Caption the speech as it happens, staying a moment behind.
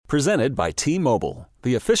Presented by T-Mobile,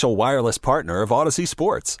 the official wireless partner of Odyssey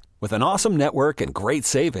Sports. With an awesome network and great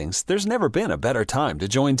savings, there's never been a better time to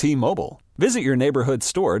join T-Mobile. Visit your neighborhood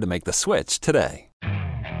store to make the switch today.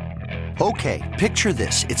 Okay, picture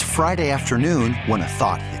this. It's Friday afternoon when a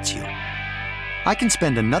thought hits you. I can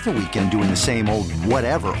spend another weekend doing the same old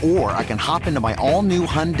whatever, or I can hop into my all-new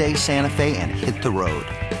Hyundai Santa Fe and hit the road.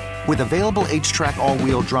 With available H-Track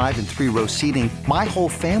all-wheel drive and 3-row seating, my whole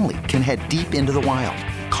family can head deep into the wild.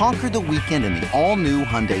 Conquer the weekend in the all-new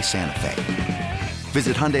Hyundai Santa Fe.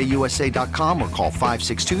 Visit HyundaiUSA.com or call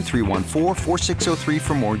 562-314-4603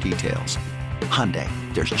 for more details. Hyundai,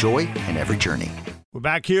 there's joy in every journey. We're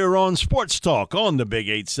back here on Sports Talk on the Big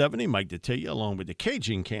 870. Mike Detillier along with the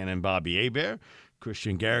Cajun Cannon, Bobby Hebert.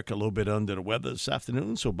 Christian Garrick a little bit under the weather this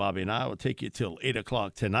afternoon, so Bobby and I will take you till 8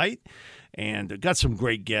 o'clock tonight. And got some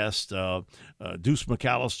great guests. Deuce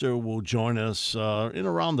McAllister will join us in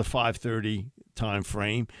around the 5:30 time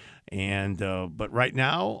frame. And but right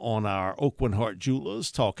now on our Oakland Heart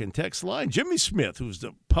Jewelers Talking Text line, Jimmy Smith, who's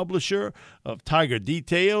the publisher of Tiger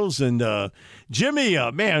Details. And Jimmy,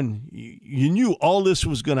 man, you knew all this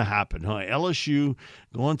was going to happen, huh? LSU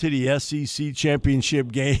going to the SEC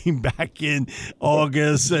championship game back in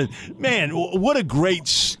August. And, man, what a great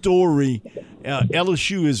story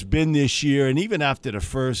LSU has been this year. And even after the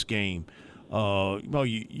first game,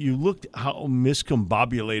 you looked how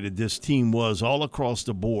miscombobulated this team was all across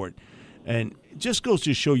the board. And it just goes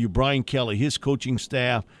to show you Brian Kelly, his coaching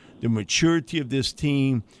staff, the maturity of this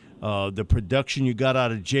team, the production you got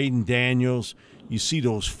out of Jaden Daniels. You see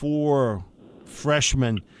those 4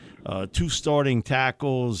 freshmen, 2 starting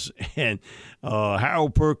tackles, and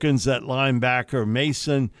Harold Perkins at linebacker,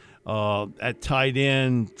 Mason at tight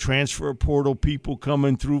end, transfer portal people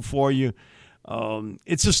coming through for you.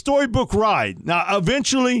 It's a storybook ride. Now,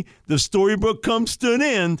 eventually, the storybook comes to an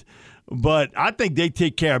end, but I think they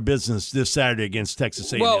take care of business this Saturday against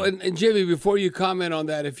Texas A&M. Well, and Jimmy, before you comment on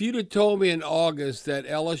that, if you'd have told me in August that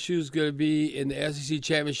LSU's going to be in the SEC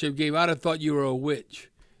championship game, I'd have thought you were a witch.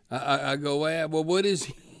 I go, well, what does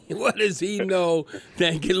he know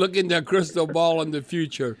that can look in the crystal ball in the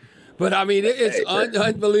future? But, I mean, it's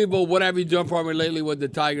unbelievable what have you done for me lately, what the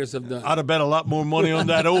Tigers have done. I'd have bet a lot more money on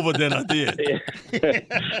that over than I did.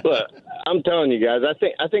 Look, I'm telling you guys, I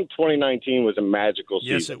think 2019 was a magical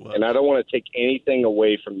season. Yes, it was. And I don't want to take anything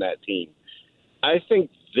away from that team. I think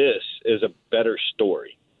this is a better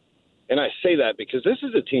story. And I say that because this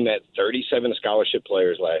is a team that had 37 scholarship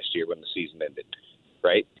players last year when the season ended,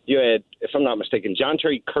 right? You had, if I'm not mistaken, John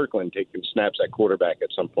Terry Kirkland taking snaps at quarterback at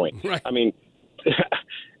some point. Right. I mean,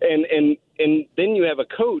 and then you have a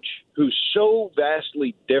coach who's so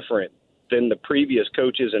vastly different than the previous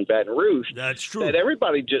coaches in Baton Rouge. That's true. That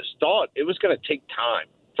everybody just thought it was going to take time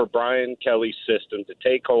for Brian Kelly's system to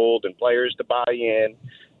take hold and players to buy in.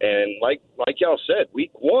 And like y'all said, week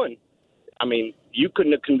 1, I mean, you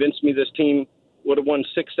couldn't have convinced me this team would have won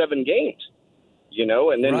 6-7 games, you know,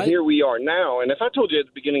 and then Here we are now. And if I told you at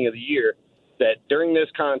the beginning of the year that during this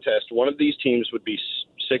contest, one of these teams would be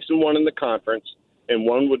 6-1 in the conference and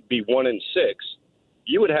one would be 1-6,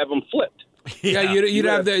 you would have them flipped. Yeah, you'd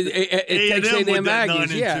have the Texas A&M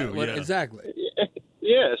Aggies. Yeah, exactly.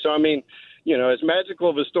 Yeah, so I mean, you know, as magical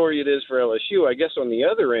of a story it is for LSU, I guess on the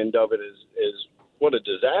other end of it is what a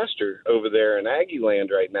disaster over there in Aggie land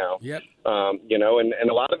right now. Yep. You know, and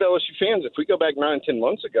a lot of LSU fans, if we go back 9-10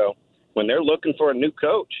 months ago, when they're looking for a new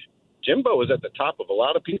coach, Jimbo was at the top of a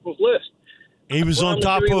lot of people's list. He was on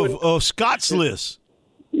top of Scott's list.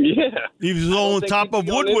 Yeah. He was on top of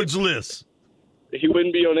Woodward's list. He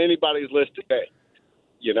wouldn't be on anybody's list today.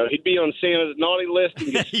 You know, he'd be on Santa's naughty list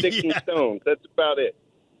and get sticks and stones. That's about it.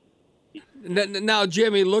 Now,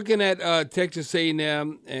 Jimmy, looking at Texas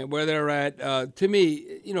A&M and where they're at, to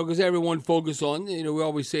me, you know, because everyone focuses on, you know, we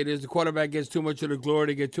always say this, the quarterback gets too much of the glory,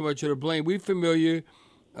 they get too much of the blame. We're familiar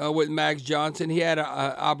with Max Johnson. He had an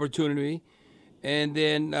opportunity. And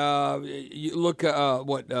then you look at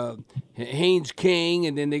Haynes King,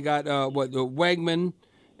 and then they got Wegman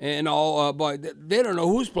and all. But they don't know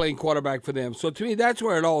who's playing quarterback for them. So to me, that's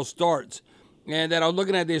where it all starts. And then I'm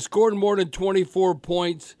looking at they scored more than 24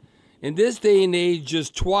 points in this day and age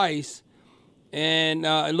just twice. And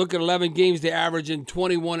look at 11 games, they average in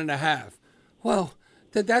 21.5. Well,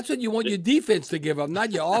 that's what you want your defense to give up,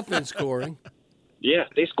 not your offense scoring. Yeah,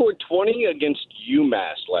 they scored 20 against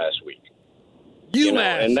UMass last week. You know,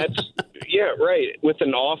 and that's right. With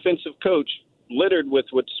an offensive coach littered with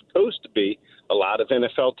what's supposed to be a lot of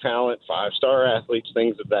NFL talent, 5-star athletes,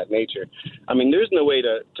 things of that nature. I mean, there's no way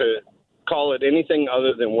to call it anything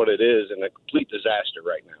other than what it is, and a complete disaster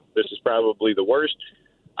right now. This is probably the worst,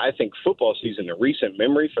 I think, football season in recent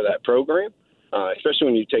memory for that program. especially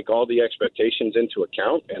when you take all the expectations into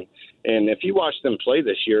account. And if you watch them play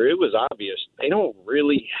this year, it was obvious they don't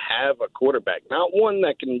really have a quarterback, not one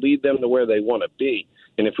that can lead them to where they want to be.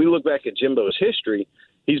 And if we look back at Jimbo's history,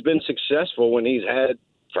 he's been successful when he's had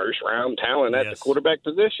first-round talent at the quarterback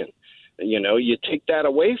position. You take that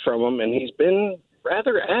away from him, and he's been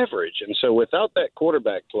rather average. And so without that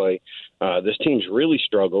quarterback play, this team's really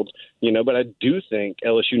struggled, but I do think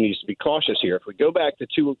LSU needs to be cautious here. If we go back to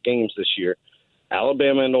 2 games this year,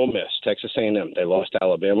 Alabama and Ole Miss, Texas A&M, they lost to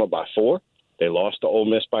Alabama by 4. They lost to Ole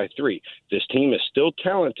Miss by 3. This team is still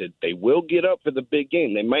talented. They will get up for the big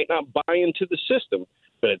game. They might not buy into the system,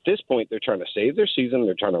 but at this point, they're trying to save their season.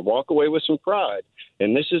 They're trying to walk away with some pride,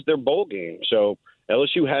 and this is their bowl game. So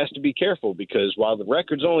LSU has to be careful because while the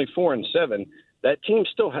record's only 4-7, that team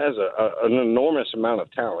still has an enormous amount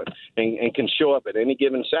of talent and can show up at any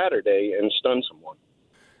given Saturday and stun someone.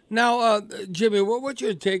 Now, Jimmy, what's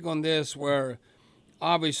your take on this where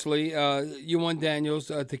obviously you want Daniels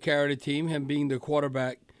to carry the team, him being the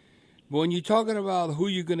quarterback. But when you're talking about who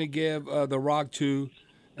you're going to give the rock to,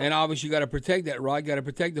 and obviously you got to protect that rock, got to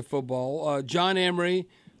protect the football. John Emery,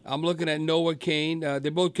 I'm looking at Noah Cain. They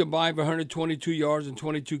both combined for 122 yards and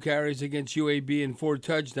 22 carries against UAB and 4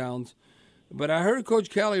 touchdowns. But I heard Coach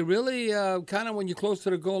Kelly really kind of when you're close to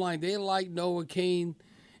the goal line, they like Noah Cain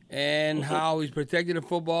and how he's protecting the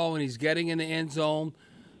football and he's getting in the end zone.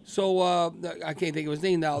 So I can't think of his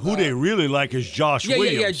name now. Who they really like is Josh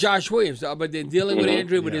Williams. Yeah, Josh Williams. But then dealing with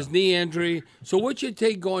injury, with his knee injury. So what's your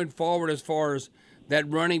take going forward as far as that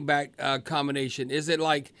running back combination? Is it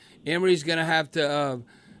like Emery's going to have to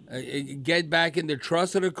get back in the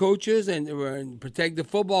trust of the coaches and protect the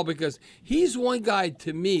football? Because he's one guy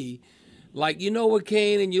to me, like with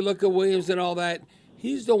Cain and you look at Williams and all that,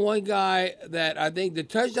 he's the one guy that I think the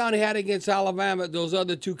touchdown he had against Alabama, those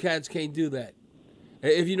other 2 cats can't do that.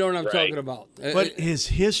 If you know what I'm talking about. But his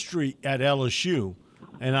history at LSU,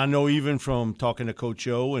 and I know even from talking to Coach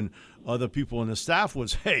O and other people on the staff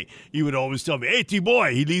was, hey, he would always tell me, hey,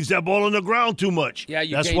 T-Boy, he leaves that ball on the ground too much. Yeah,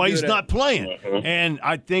 that's why he's not playing. And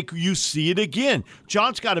I think you see it again.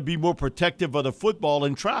 John's got to be more protective of the football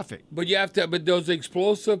in traffic. But you have to. But those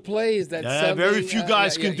explosive plays, very few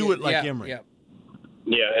guys can do it like Emery.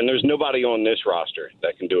 Yeah, and there's nobody on this roster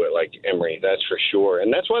that can do it like Emery, that's for sure.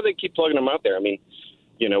 And that's why they keep plugging him out there. I mean,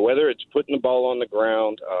 whether it's putting the ball on the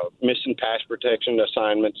ground, missing pass protection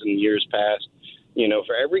assignments in years past,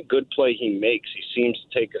 for every good play he makes, he seems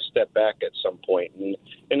to take a step back at some point. And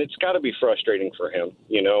it's got to be frustrating for him,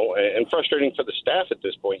 and frustrating for the staff at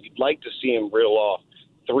this point. You'd like to see him reel off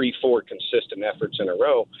 3-4 consistent efforts in a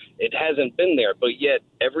row. It hasn't been there, but yet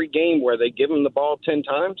every game where they give him the ball 10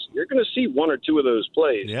 times, you're going to see 1 or 2 of those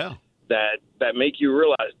plays that make you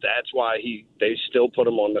realize that's why they still put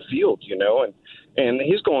him on the field, and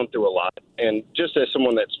he's going through a lot. And just as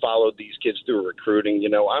someone that's followed these kids through recruiting,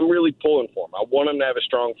 I'm really pulling for him. I want him to have a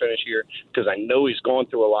strong finish here because I know he's gone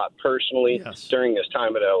through a lot personally during his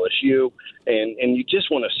time at LSU, and you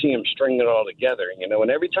just want to see him string it all together,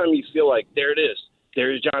 and every time you feel like there it is,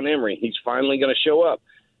 there's John Emery. He's finally going to show up.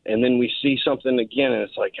 And then we see something again, and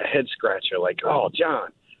it's like a head scratcher, like, oh,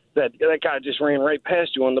 John, that guy just ran right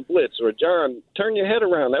past you on the blitz. Or, John, turn your head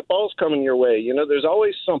around. That ball's coming your way. There's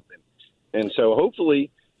always something. And so hopefully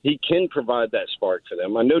he can provide that spark for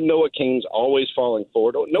them. I know Noah Cain's always falling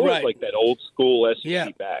forward. Noah's like that old school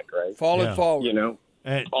SEC back, right? Falling forward.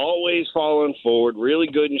 Always falling forward, really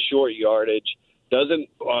good in short yardage. Doesn't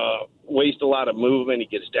waste a lot of movement. He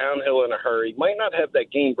gets downhill in a hurry. Might not have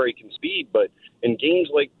that game-breaking speed, but in games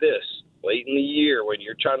like this, late in the year, when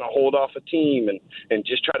you're trying to hold off a team and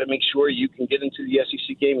just try to make sure you can get into the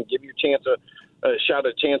SEC game and give your chance a shot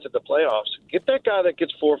at chance at the playoffs, get that guy that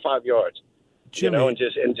gets 4 or 5 yards, Jimmy.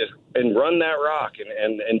 and run that rock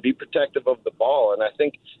and be protective of the ball. And I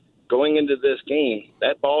think going into this game,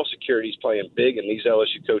 that ball security is playing big in these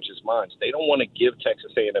LSU coaches' minds. They don't want to give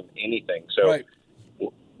Texas A&M anything. So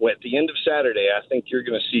at the end of Saturday, I think you're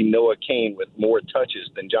going to see Noah Cain with more touches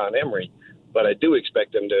than John Emery. But I do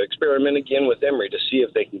expect them to experiment again with Emery to see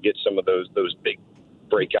if they can get some of those big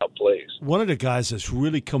breakout plays. One of the guys that's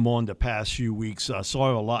really come on the past few weeks, I saw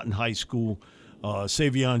him a lot in high school,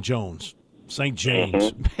 Savion Jones, St.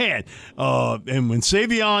 James. Man, and when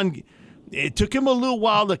Savion, it took him a little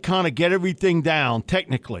while to kind of get everything down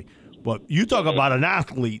technically. But you talk about an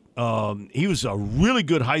athlete. He was a really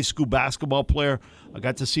good high school basketball player. I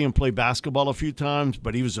got to see him play basketball a few times,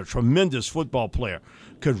 but he was a tremendous football player.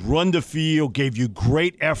 Could run the field, gave you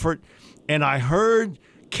great effort. And I heard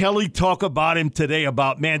Kelly talk about him today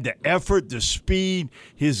about, man, the effort, the speed,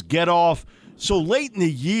 his get-off. So late in the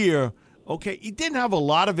year, Okay, he didn't have a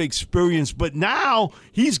lot of experience, but now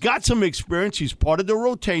he's got some experience. He's part of the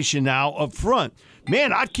rotation now up front.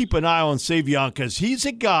 Man, I'd keep an eye on Savion because he's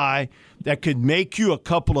a guy that could make you a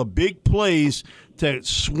couple of big plays to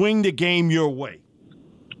swing the game your way.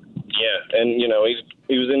 Yeah, and,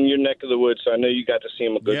 he was in your neck of the woods, so I know you got to see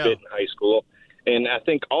him a good bit in high school. And I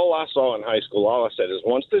think all I saw in high school, all I said is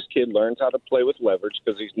once this kid learns how to play with leverage,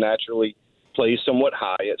 because he's naturally plays somewhat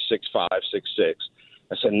high at 6'5", 6'6",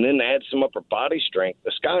 I said, and then add some upper body strength,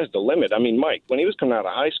 the sky's the limit. I mean, Mike, when he was coming out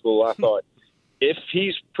of high school, I thought if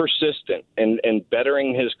he's persistent and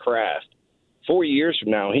bettering his craft, 4 years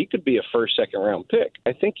from now, he could be a first, second-round pick.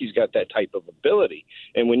 I think he's got that type of ability.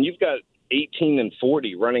 And when you've got 18 and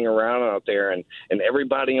 40 running around out there and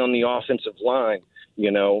everybody on the offensive line,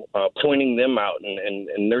 pointing them out,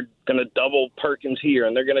 and they're going to double Perkins here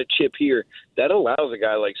and they're going to chip here, that allows a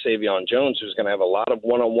guy like Savion Jones, who's going to have a lot of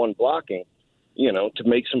one-on-one blocking, to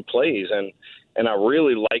make some plays. And I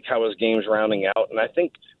really like how his game's rounding out. And I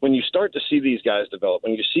think when you start to see these guys develop,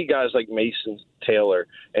 when you see guys like Mason Taylor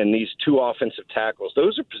and these two offensive tackles,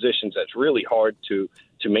 those are positions that's really hard to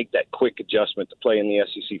make that quick adjustment to play in the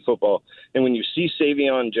SEC football. And when you see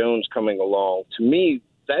Savion Jones coming along, to me,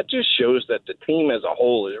 that just shows that the team as a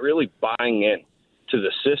whole is really buying in to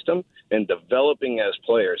the system and developing as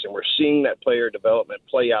players. And we're seeing that player development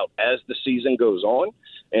play out as the season goes on.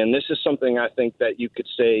 And this is something I think that you could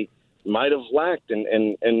say might have lacked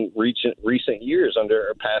in recent years under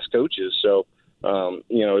our past coaches. So,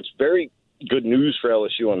 it's very good news for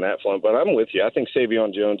LSU on that front. But I'm with you. I think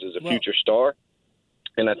Savion Jones is a future star,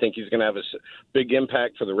 and I think he's going to have a big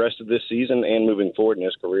impact for the rest of this season and moving forward in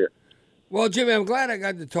his career. Well, Jimmy, I'm glad I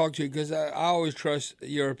got to talk to you because I always trust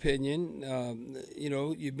your opinion.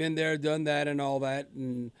 You've been there, done that, and all that,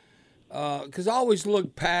 and because I always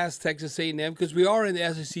look past Texas A&M because we are in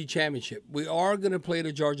the SEC championship. We are going to play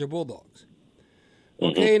the Georgia Bulldogs.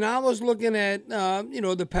 Okay, and I was looking at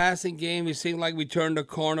the passing game. It seemed like we turned the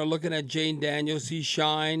corner. Looking at Jane Daniels, he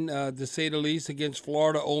shined to say the least against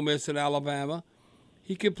Florida, Ole Miss, and Alabama.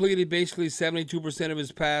 He completed basically 72% of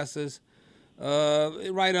his passes.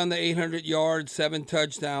 Right on the 800 yards, 7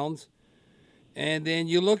 touchdowns. And then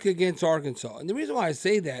you look against Arkansas. And the reason why I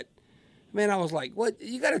say that, man, I was like, what?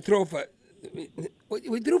 You got to throw for –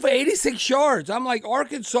 we threw for 86 yards. I'm like,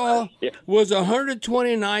 Arkansas was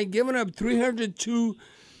 129, giving up 302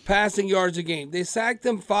 passing yards a game. They sacked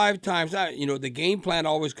them 5 times. The game plan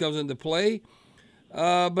always comes into play.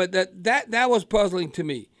 But that was puzzling to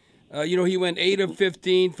me. He went 8 of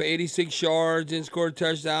 15 for 86 yards and scored a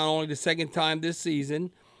touchdown only the second time this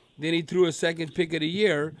season. Then he threw a second pick of the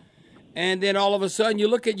year. And then all of a sudden, you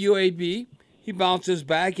look at UAB. He bounces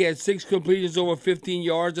back. He had 6 completions over 15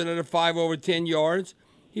 yards, another 5 over 10 yards.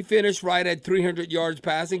 He finished right at 300 yards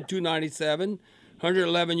passing, 297,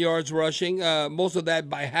 111 yards rushing, most of that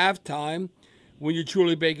by halftime when you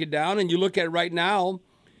truly break it down. And you look at right now,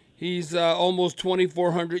 he's almost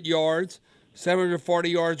 2,400 yards. 740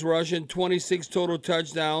 yards rushing, 26 total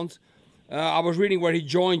touchdowns. I was reading where he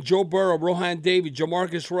joined Joe Burrow, Rohan Davey,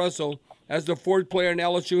 Jamarcus Russell as the 4th player in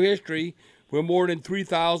LSU history with more than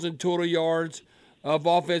 3,000 total yards of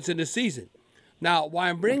offense in the season. Now, why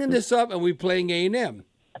I'm bringing this up and we're playing A&M.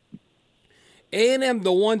 A&M,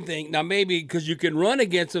 the one thing, now maybe because you can run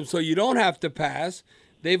against them so you don't have to pass,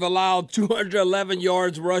 they've allowed 211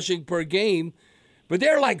 yards rushing per game. But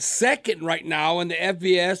they're like second right now in the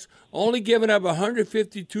FBS, only giving up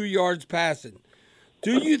 152 yards passing.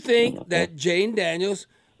 Do you think that Jane Daniels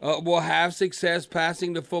will have success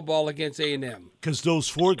passing the football against A&M? Because those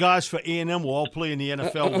 4 guys for A&M will all play in the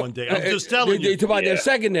NFL one day. I'm just telling you. You're talking about their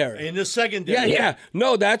secondary. In the secondary. Yeah.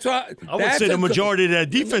 No, that's what. I would say the majority of their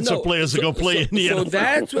defensive players are going to play in the NFL. So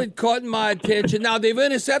that's what caught my attention. Now, they've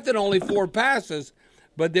intercepted only 4 passes,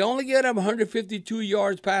 but they only get up 152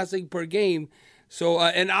 yards passing per game. So,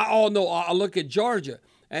 and I all know, I look at Georgia,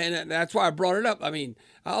 and that's why I brought it up. I mean,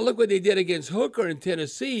 I look what they did against Hooker in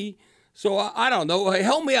Tennessee. So, I don't know. Hey,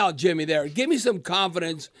 help me out, Jimmy, there. Give me some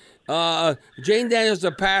confidence. Jane Daniels,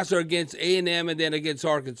 a passer against A&M and then against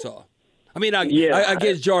Arkansas. I mean,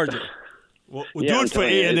 against Georgia. Well, we'll do it for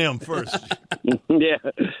A&M first.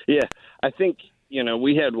 Yeah. I think,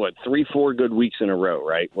 we had, 3-4 good weeks in a row,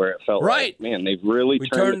 right, where it felt like, man, they've really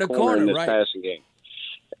turned the corner in this passing game.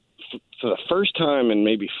 For the first time in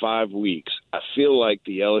maybe 5 weeks, I feel like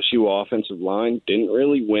the LSU offensive line didn't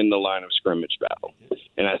really win the line of scrimmage battle.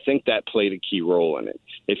 And I think that played a key role in it.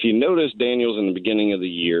 If you notice Daniels in the beginning of the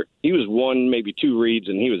year, he was 1, maybe 2 reads,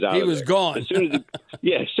 and he was out. He was gone. As soon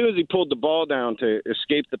as he pulled the ball down to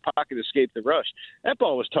escape the pocket, escape the rush, that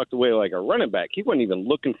ball was tucked away like a running back. He wasn't even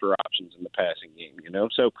looking for options in the passing game,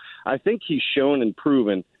 So I think he's shown and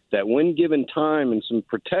proven that when given time and some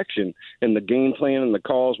protection and the game plan and the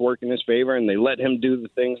calls work in his favor and they let him do the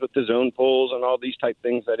things with the zone pulls and all these type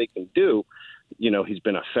things that he can do, he's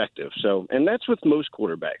been effective. So, and that's with most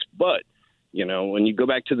quarterbacks. But, when you go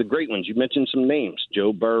back to the great ones, you mentioned some names,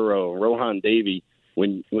 Joe Burrow, Rohan Davey.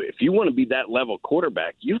 If you want to be that level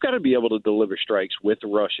quarterback, you've got to be able to deliver strikes with a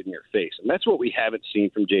rush in your face. And that's what we haven't seen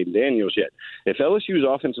from Jayden Daniels yet. If LSU's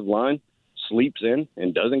offensive line sleeps in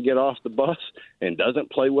and doesn't get off the bus and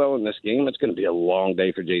doesn't play well in this game, it's going to be a long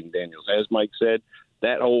day for Jayden Daniels. As Mike said,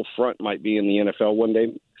 that whole front might be in the NFL one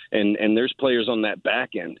day. And there's players on that back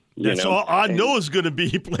end. That's all I know is going to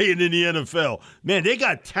be playing in the NFL. Man, they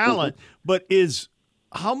got talent, but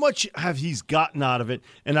how much have he's gotten out of it?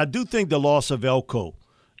 And I do think the loss of Elko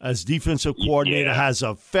as defensive coordinator has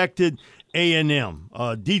affected A&M.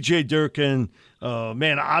 DJ Durkin,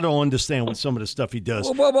 man, I don't understand what some of the stuff he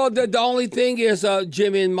does. Well, the only thing is,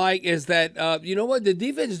 Jimmy and Mike, is that, you know what? The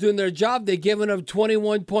defense is doing their job. They're giving up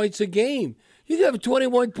 21 points a game. You have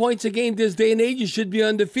 21 points a game this day and age, you should be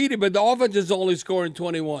undefeated, but the offense is only scoring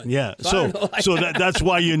 21. Yeah, so that's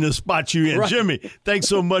why you're in the spot you're in. Right. Jimmy, thanks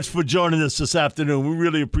so much for joining us this afternoon. We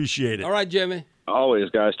really appreciate it. All right, Jimmy. Always,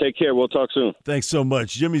 guys. Take care. We'll talk soon. Thanks so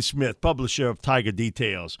much. Jimmy Smith, publisher of Tiger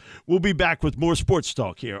Details. We'll be back with more sports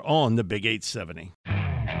talk here on the Big 870.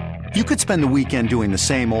 You could spend the weekend doing the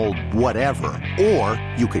same old whatever, or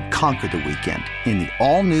you could conquer the weekend in the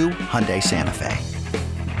all-new Hyundai Santa Fe.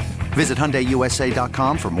 Visit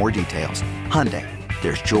HyundaiUSA.com for more details. Hyundai,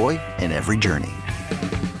 there's joy in every journey.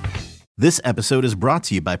 This episode is brought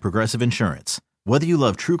to you by Progressive Insurance. Whether you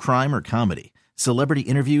love true crime or comedy, celebrity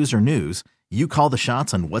interviews or news, you call the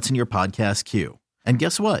shots on what's in your podcast queue. And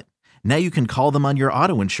guess what? Now you can call them on your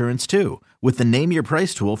auto insurance too with the Name Your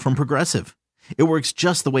Price tool from Progressive. It works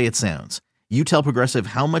just the way it sounds. You tell Progressive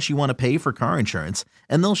how much you want to pay for car insurance,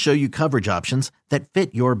 and they'll show you coverage options that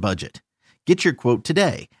fit your budget. Get your quote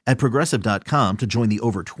today at Progressive.com to join the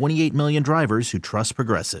over 28 million drivers who trust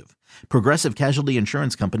Progressive. Progressive Casualty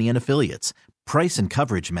Insurance Company and Affiliates. Price and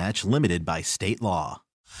coverage match limited by state law.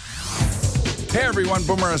 Hey everyone,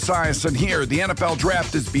 Boomer Esiason here. The NFL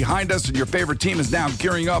Draft is behind us and your favorite team is now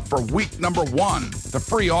gearing up for week number 1. The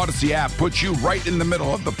free Odyssey app puts you right in the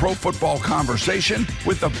middle of the pro football conversation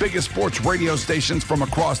with the biggest sports radio stations from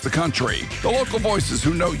across the country. The local voices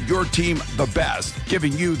who know your team the best,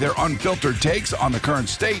 giving you their unfiltered takes on the current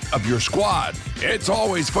state of your squad. It's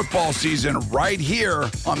always football season right here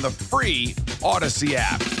on the free Odyssey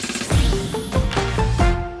app.